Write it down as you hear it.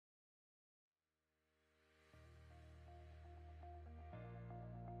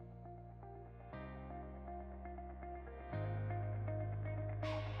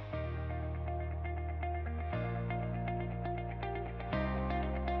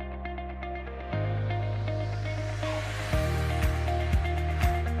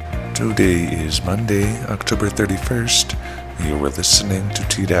Today is Monday, October 31st. You were listening to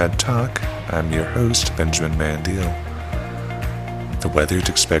T-Dad Talk. I'm your host, Benjamin Mandiel. The weather is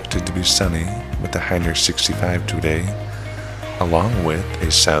expected to be sunny with a high near 65 today, along with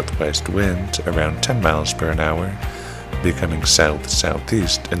a southwest wind around 10 miles per hour, becoming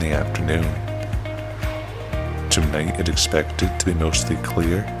south-southeast in the afternoon. Tonight it's expected to be mostly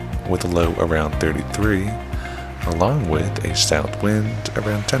clear with a low around 33, along with a south wind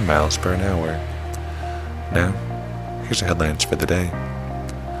around 10 miles per hour. Now, here's the headlines for the day.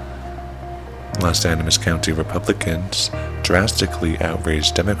 Los Animas County Republicans drastically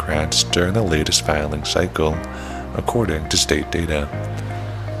outraised Democrats during the latest filing cycle, according to state data.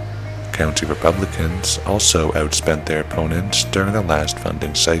 County Republicans also outspent their opponents during the last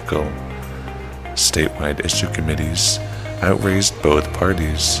funding cycle. Statewide issue committees outraised both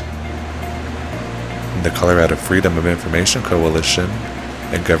parties. The Colorado Freedom of Information Coalition,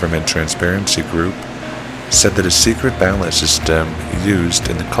 a government transparency group, said that a secret ballot system used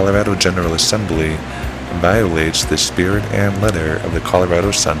in the Colorado General Assembly violates the spirit and letter of the Colorado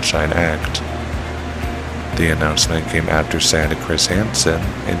Sunshine Act. The announcement came after Senator Chris Hansen,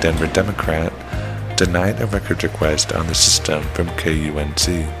 a Denver Democrat, denied a records request on the system from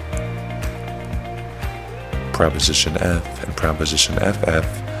KUNC. Proposition F and Proposition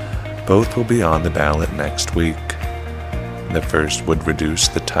FF both will be on the ballot next week. The first would reduce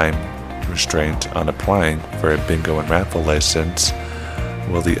the time restraint on applying for a bingo and raffle license,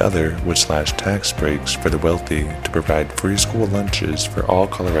 while the other would slash tax breaks for the wealthy to provide free school lunches for all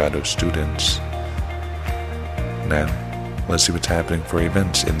Colorado students. Now, let's see what's happening for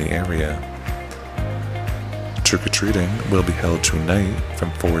events in the area. Trick-or-treating will be held tonight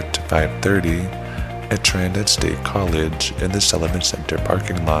from 4 to 5:30 at Trinidad State College in the Sullivan Center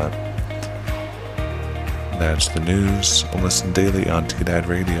parking lot. That's the news. Listen daily on T-Dad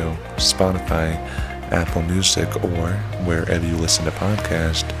Radio, Spotify, Apple Music, or wherever you listen to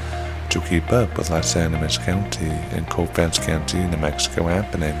podcasts to keep up with Los Animas County and Colfax County, New Mexico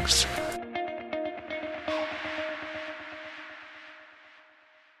happenings.